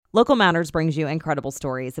Local Matters brings you incredible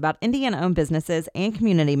stories about Indiana-owned businesses and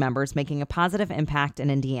community members making a positive impact in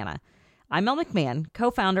Indiana. I'm Mel McMahon,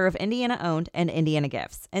 co-founder of Indiana-Owned and Indiana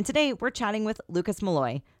Gifts, and today we're chatting with Lucas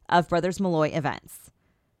Molloy of Brothers Molloy Events.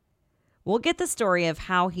 We'll get the story of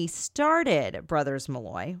how he started Brothers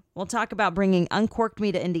Molloy. We'll talk about bringing Uncorked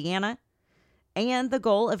me to Indiana and the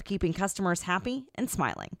goal of keeping customers happy and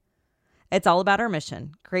smiling. It's all about our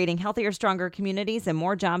mission, creating healthier, stronger communities and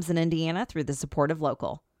more jobs in Indiana through the support of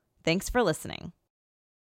local. Thanks for listening.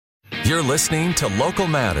 You're listening to Local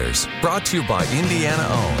Matters, brought to you by Indiana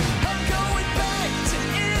Owned.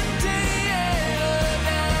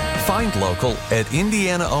 Find local at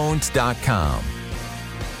indianaowned.com.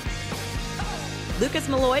 Lucas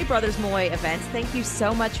Molloy, Brothers Molloy Events, thank you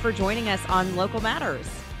so much for joining us on Local Matters.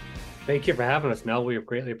 Thank you for having us, Mel. We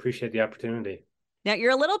greatly appreciate the opportunity. Now,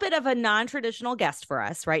 you're a little bit of a non-traditional guest for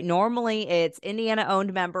us, right? Normally, it's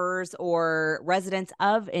Indiana-owned members or residents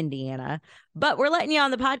of Indiana, but we're letting you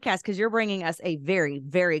on the podcast because you're bringing us a very,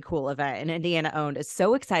 very cool event, and Indiana-owned is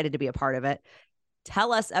so excited to be a part of it.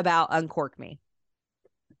 Tell us about Uncork Me.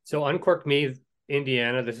 So Uncork Me,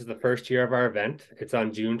 Indiana, this is the first year of our event. It's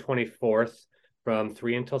on June 24th from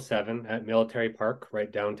 3 until 7 at Military Park,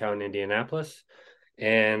 right downtown Indianapolis.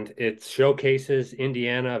 And it showcases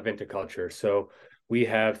Indiana viticulture. So we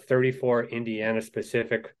have 34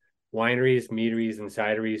 Indiana-specific wineries, meaderies, and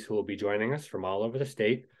cideries who will be joining us from all over the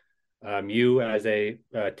state. You, as a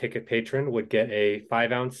ticket patron, would get a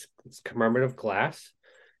 5-ounce commemorative glass,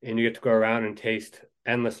 and you get to go around and taste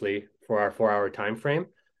endlessly for our 4-hour time frame.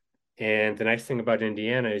 And the nice thing about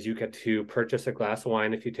Indiana is you get to purchase a glass of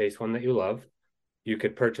wine if you taste one that you love. You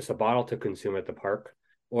could purchase a bottle to consume at the park,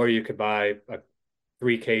 or you could buy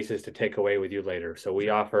 3 cases to take away with you later. So we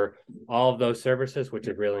offer all of those services, which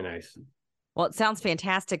is really nice. Well, it sounds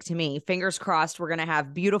fantastic to me. Fingers crossed we're going to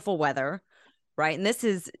have beautiful weather, right? And this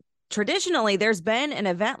is traditionally, there's been an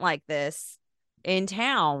event like this in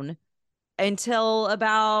town until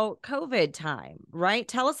about COVID time, right?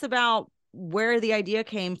 Tell us about where the idea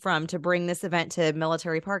came from to bring this event to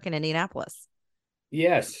Military Park in Indianapolis.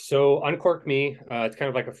 Yes. So Uncork Me, it's kind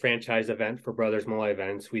of like a franchise event for Brothers Molloy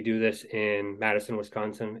Events. We do this in Madison,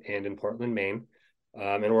 Wisconsin, and in Portland, Maine.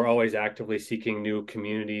 And we're always actively seeking new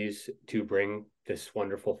communities to bring this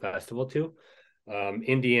wonderful festival to.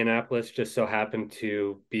 Indianapolis just so happened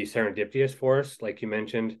to be serendipitous for us. Like you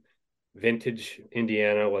mentioned, Vintage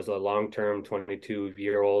Indiana was a long-term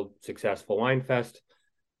 22-year-old successful wine fest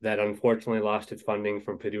that unfortunately lost its funding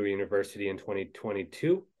from Purdue University in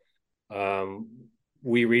 2022.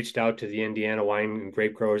 We reached out to the Indiana Wine and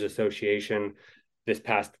Grape Growers Association this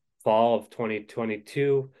past fall of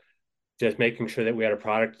 2022, just making sure that we had a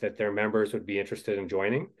product that their members would be interested in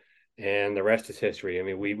joining. And the rest is history. I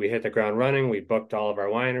mean, we hit the ground running. We booked all of our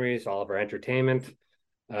wineries, all of our entertainment,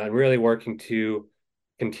 and really working to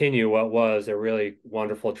continue what was a really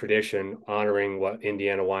wonderful tradition, honoring what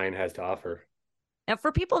Indiana wine has to offer. Now,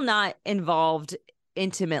 for people not involved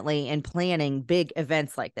intimately in planning big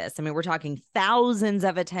events like this, I mean, we're talking thousands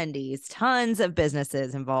of attendees, tons of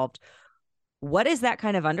businesses involved. What is that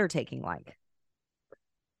kind of undertaking like?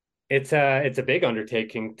 It's a big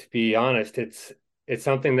undertaking, to be honest. It's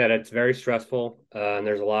something that it's very stressful, and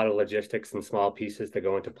there's a lot of logistics and small pieces that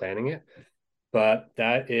go into planning it. But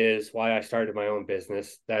that is why I started my own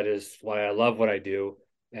business. That is why I love what I do.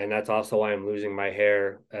 And that's also why I'm losing my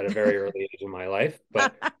hair at a very early age in my life.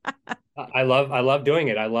 But I love doing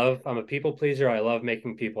it. I'm a people pleaser. I love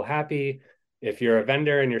making people happy. If you're a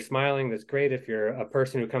vendor and you're smiling, that's great. If you're a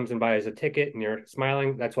person who comes and buys a ticket and you're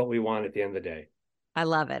smiling, that's what we want at the end of the day. I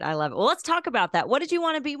love it. I love it. Well, let's talk about that. What did you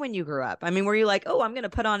want to be when you grew up? I mean, were you like, oh, I'm going to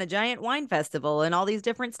put on a giant wine festival in all these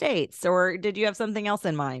different states? Or did you have something else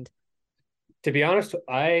in mind? To be honest,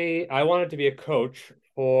 I wanted to be a coach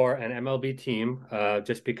for an MLB team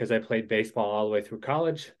just because I played baseball all the way through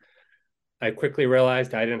college. I quickly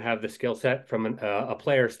realized I didn't have the skill set from a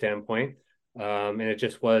player standpoint. And it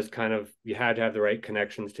just was kind of, you had to have the right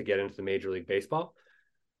connections to get into the Major League Baseball.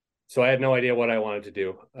 So I had no idea what I wanted to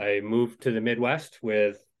do. I moved to the Midwest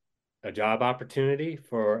with a job opportunity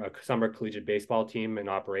for a summer collegiate baseball team in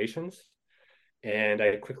operations. And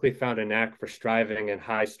I quickly found a knack for striving in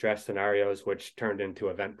high stress scenarios, which turned into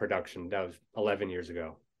event production. That was 11 years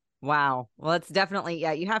ago. Wow. Well, it's definitely,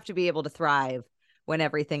 yeah, you have to be able to thrive when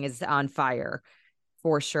everything is on fire,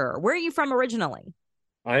 for sure. Where are you from originally?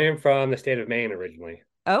 I am from the state of Maine originally.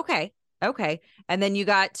 Okay. And then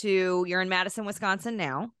you're in Madison, Wisconsin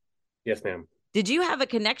now. Yes, ma'am. Did you have a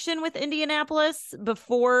connection with Indianapolis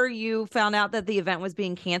before you found out that the event was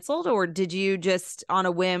being canceled? Or did you just on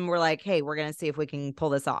a whim were like, hey, we're going to see if we can pull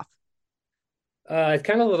this off? It's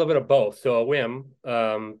kind of a little bit of both. So a whim,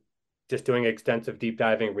 just doing extensive deep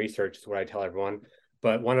diving research is what I tell everyone.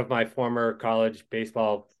 But one of my former college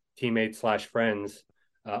baseball teammates slash friends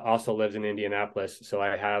also lives in Indianapolis, so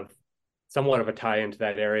I have somewhat of a tie into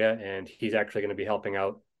that area, and he's actually going to be helping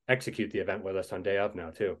out execute the event with us on day of now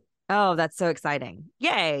too. Oh, that's so exciting.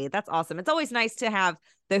 Yay. That's awesome. It's always nice to have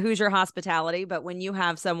the Hoosier hospitality, but when you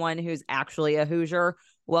have someone who's actually a Hoosier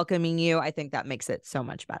welcoming you, I think that makes it so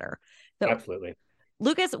much better. So, Absolutely.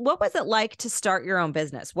 Lucas, what was it like to start your own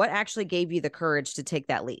business? What actually gave you the courage to take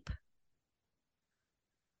that leap?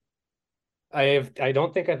 I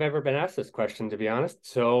don't think I've ever been asked this question, to be honest.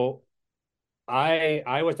 So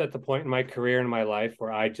I was at the point in my career in my life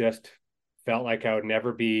where I just felt like I would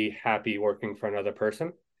never be happy working for another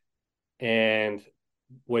person, and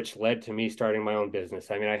which led to me starting my own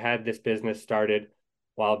business. I mean, I had this business started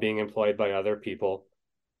while being employed by other people,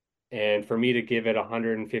 and for me to give it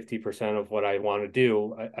 150% of what I want to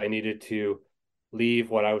do, I needed to leave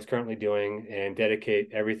what I was currently doing and dedicate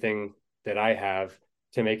everything that I have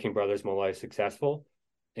to making Brothers Molloy successful.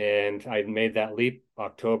 And I made that leap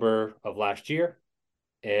October of last year.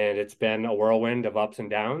 And it's been a whirlwind of ups and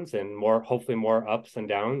downs, and more, hopefully more ups and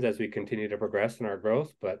downs as we continue to progress in our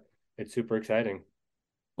growth. But it's super exciting.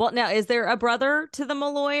 Well, now, is there a brother to the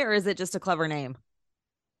Molloy or is it just a clever name?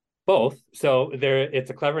 Both. So there, it's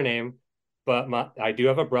a clever name, but I do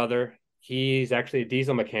have a brother. He's actually a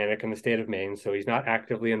diesel mechanic in the state of Maine, so he's not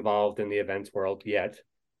actively involved in the events world yet.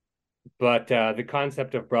 But the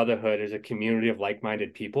concept of brotherhood is a community of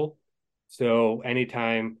like-minded people. So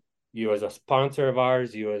anytime you, as a sponsor of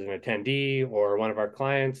ours, you as an attendee, or one of our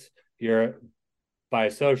clients, you're by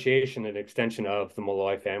association an extension of the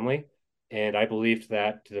Molloy family. And I believed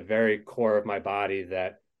that to the very core of my body,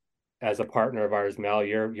 that as a partner of ours, Mel,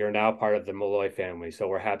 you're now part of the Molloy family. So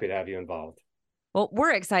we're happy to have you involved. Well,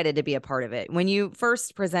 we're excited to be a part of it. When you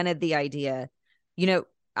first presented the idea, you know,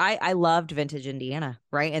 I loved vintage Indiana,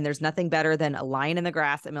 right? And there's nothing better than a lying in the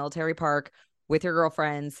grass at Military Park with your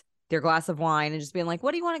girlfriends, their glass of wine, and just being like,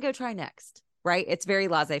 what do you want to go try next? Right? It's very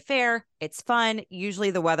laissez-faire. It's fun. Usually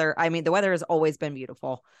the weather has always been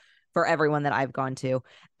beautiful for everyone that I've gone to.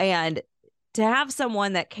 And to have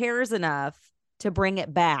someone that cares enough to bring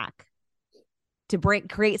it back, to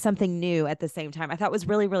create something new at the same time, I thought was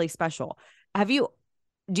really, really special. Have you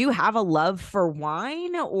do you have a love for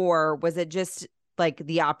wine, or was it just like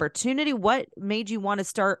the opportunity? What made you want to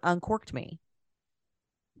start Uncorked Me?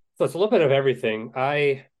 So it's a little bit of everything.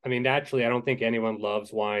 I mean, naturally, I don't think anyone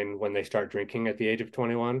loves wine when they start drinking at the age of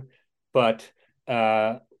 21, but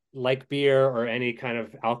uh, like beer or any kind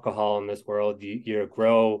of alcohol in this world, you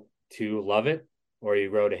grow to love it or you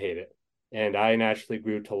grow to hate it. And I naturally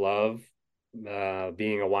grew to love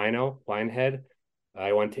being a wine head.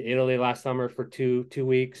 I went to Italy last summer for two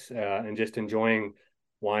weeks and just enjoying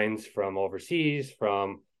wines from overseas,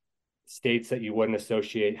 from states that you wouldn't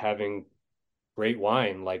associate having great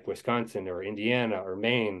wine, like Wisconsin or Indiana or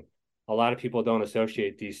Maine. A lot of people don't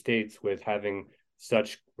associate these states with having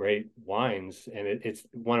such great wines, and it's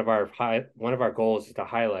one of our goals is to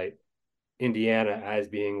highlight Indiana as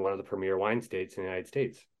being one of the premier wine states in the United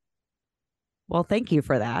States. Well, thank you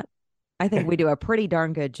for that. I think we do a pretty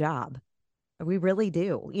darn good job. We really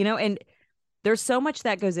do. And there's so much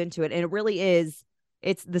that goes into it. And it really is,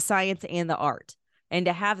 it's the science and the art. And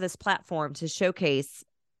to have this platform to showcase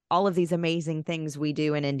all of these amazing things we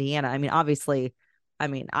do in Indiana. I mean, obviously,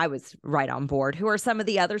 I was right on board. Who are some of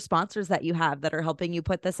the other sponsors that you have that are helping you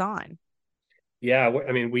put this on? Yeah,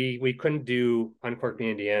 I mean, we couldn't do Uncork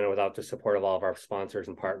Me Indiana without the support of all of our sponsors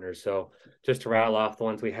and partners. So just to rattle off the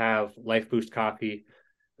ones we have: Life Boost Coffee.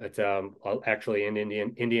 It's actually an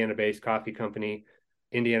Indiana-based coffee company,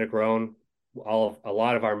 Indiana grown. A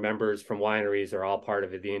lot of our members from wineries are all part of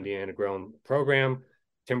the Indiana grown program.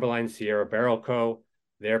 Timberline Sierra Barrel Co.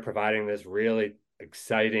 They're providing this really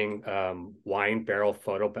exciting wine barrel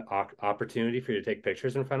photo opportunity for you to take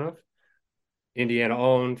pictures in front of. Indiana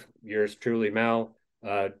owned, yours truly, Mel.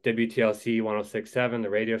 WTLC 1067, the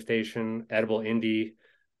radio station, Edible Indie,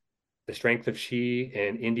 The Strength of She,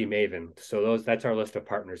 and Indie Maven. So that's our list of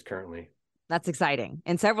partners currently. That's exciting.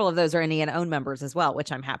 And several of those are Indiana owned members as well,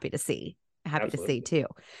 which I'm happy to see. Happy to see Absolutely. too.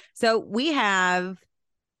 So we're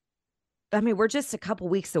just a couple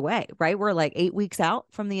weeks away, right? We're like 8 weeks out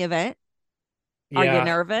from the event. Are you Yeah,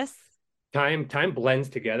 nervous? time blends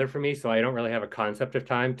together for me, so I don't really have a concept of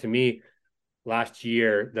time. To me, last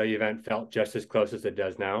year the event felt just as close as it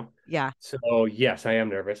does now. Yeah. So yes, I am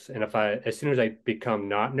nervous, and as soon as I become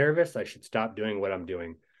not nervous, I should stop doing what I'm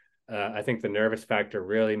doing. I think the nervous factor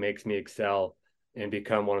really makes me excel and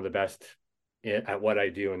become one of the best at what I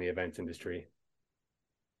do in the events industry.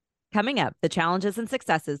 Coming up, the challenges and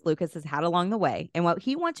successes Lucas has had along the way and what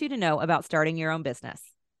he wants you to know about starting your own business.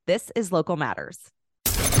 This is Local Matters.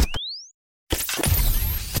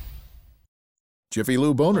 Jiffy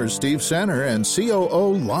Lube owners Steve Sanner and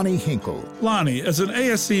COO Lonnie Hinkle. Lonnie, as an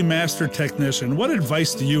ASC master technician, what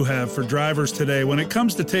advice do you have for drivers today when it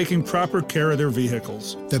comes to taking proper care of their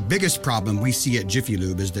vehicles? The biggest problem we see at Jiffy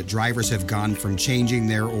Lube is that drivers have gone from changing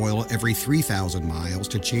their oil every 3,000 miles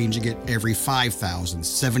to changing it every 5,000,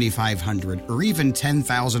 7,500, or even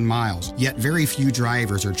 10,000 miles. Yet very few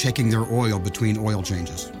drivers are checking their oil between oil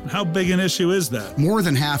changes. How big an issue is that? More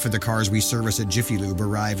than half of the cars we service at Jiffy Lube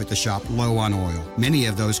arrive at the shop low on oil. Many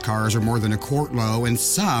of those cars are more than a quart low, and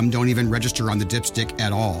some don't even register on the dipstick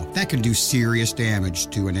at all. That can do serious damage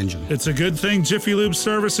to an engine. It's a good thing Jiffy Lube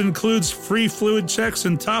service includes free fluid checks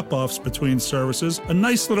and top-offs between services, a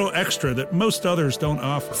nice little extra that most others don't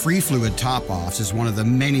offer. Free fluid top-offs is one of the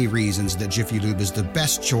many reasons that Jiffy Lube is the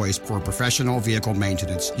best choice for professional vehicle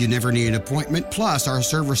maintenance. You never need an appointment, plus our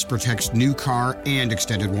service protects new car and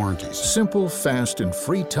extended warranties. Simple, fast, and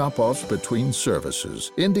free top-offs between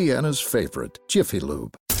services. Indiana's favorite, Jiffy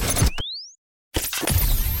Lube.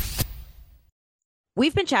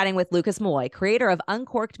 We've been chatting with Lucas Molloy, creator of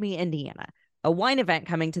Uncorked Me Indiana, a wine event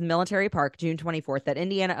coming to the Military Park June 24th that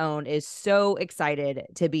Indiana Owned is so excited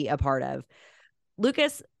to be a part of.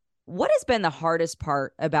 Lucas, what has been the hardest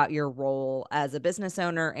part about your role as a business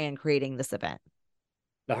owner and creating this event?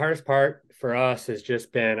 The hardest part for us has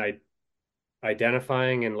just been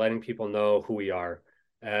identifying and letting people know who we are.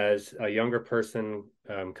 As a younger person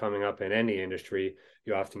coming up in any industry,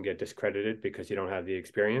 you often get discredited because you don't have the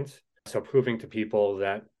experience. So proving to people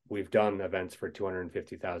that we've done events for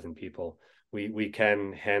 250,000 people, we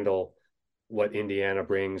can handle what Indiana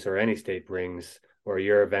brings or any state brings or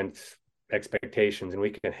your event's expectations, and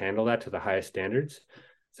we can handle that to the highest standards.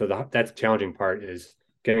 So that's the challenging part, is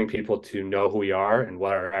getting people to know who we are and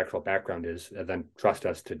what our actual background is, and then trust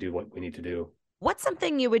us to do what we need to do. What's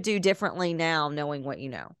something you would do differently now, knowing what you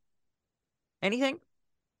know? Anything?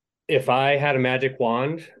 If I had a magic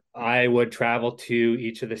wand, I would travel to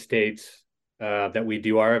each of the states that we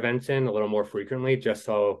do our events in a little more frequently, just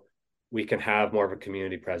so we can have more of a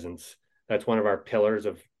community presence. That's one of our pillars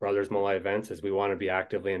of Brothers Molloy events, is we want to be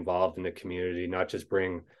actively involved in the community, not just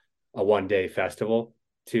bring a one-day festival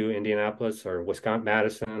to Indianapolis or Wisconsin,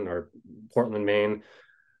 Madison or Portland, Maine.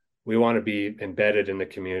 We want to be embedded in the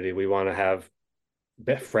community. We want to have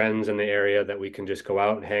friends in the area that we can just go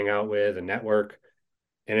out and hang out with and network.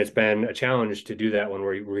 And it's been a challenge to do that when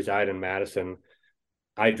we reside in Madison.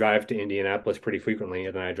 I drive to Indianapolis pretty frequently,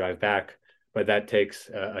 and then I drive back, but that takes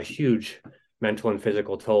a huge mental and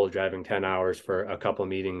physical toll, driving 10 hours for a couple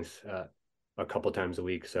meetings a couple times a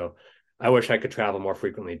week. So I wish I could travel more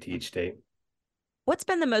frequently to each state. What's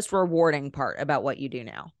been the most rewarding part about what you do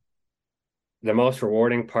now? The most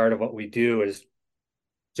rewarding part of what we do is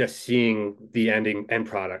just seeing the end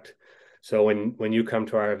product. So when you come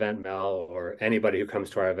to our event, Mel, or anybody who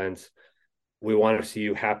comes to our events, we want to see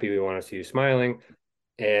you happy. We want to see you smiling.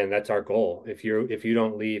 And that's our goal. If you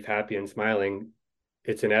don't leave happy and smiling,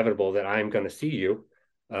 it's inevitable that I'm going to see you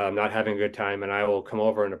not having a good time. And I will come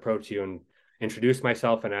over and approach you and introduce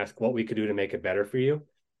myself and ask what we could do to make it better for you.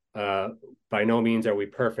 By no means are we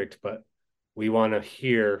perfect, but we want to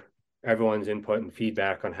hear everyone's input and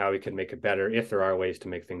feedback on how we can make it better, if there are ways to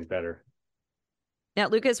make things better. Now,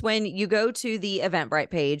 Lucas, when you go to the Eventbrite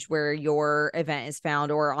page where your event is found,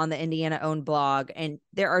 or on the Indiana Owned blog, and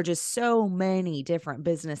there are just so many different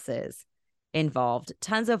businesses involved,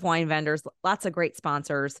 tons of wine vendors, lots of great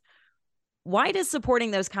sponsors. Why does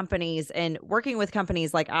supporting those companies and working with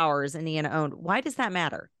companies like ours, Indiana Owned, why does that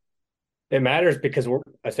matter? It matters because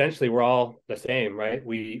we're all the same, right?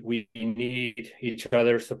 We need each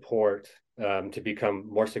other's support to become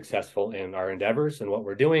more successful in our endeavors and what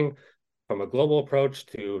we're doing, from a global approach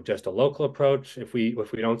to just a local approach. If we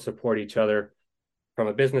don't support each other from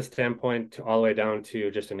a business standpoint all the way down to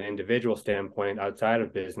just an individual standpoint outside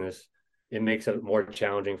of business, it makes it more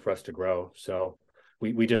challenging for us to grow. So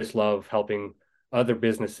we just love helping other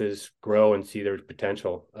businesses grow and see their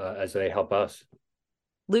potential as they help us.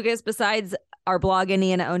 Lucas, besides our blog,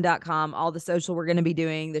 IndianaOwned.com, all the social we're going to be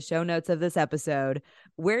doing, the show notes of this episode,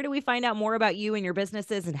 where do we find out more about you and your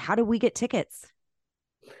businesses, and how do we get tickets?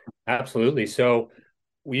 Absolutely. So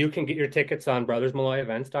you can get your tickets on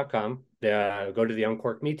brothersmolloyevents.com. Go to the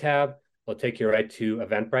Uncork Me tab. It'll take you right to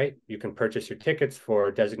Eventbrite. You can purchase your tickets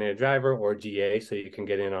for designated driver or GA, so you can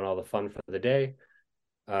get in on all the fun for the day.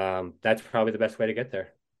 That's probably the best way to get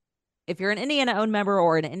there. If you're an Indiana Owned member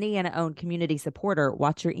or an Indiana Owned community supporter,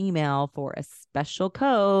 watch your email for a special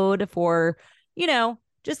code for,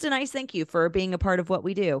 just a nice thank you for being a part of what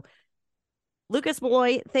we do. Lucas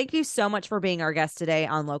Molloy, thank you so much for being our guest today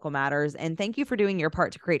on Local Matters, and thank you for doing your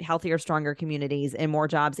part to create healthier, stronger communities and more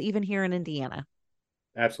jobs, even here in Indiana.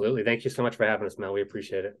 Absolutely. Thank you so much for having us, Mel. We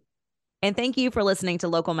appreciate it. And thank you for listening to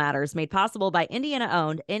Local Matters, made possible by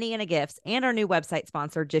Indiana-owned Indiana Gifts and our new website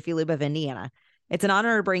sponsor, Jiffy Lube of Indiana. It's an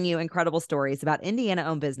honor to bring you incredible stories about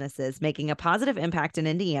Indiana-owned businesses making a positive impact in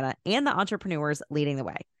Indiana and the entrepreneurs leading the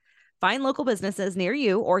way. Find local businesses near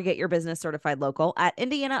you or get your business certified local at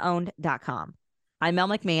indianaowned.com. I'm Mel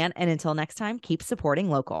McMahon, and until next time, keep supporting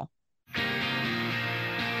local.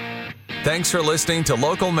 Thanks for listening to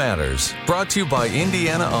Local Matters, brought to you by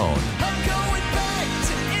Indiana Owned.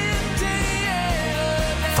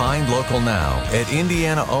 Find local now at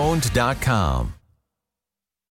indianaowned.com.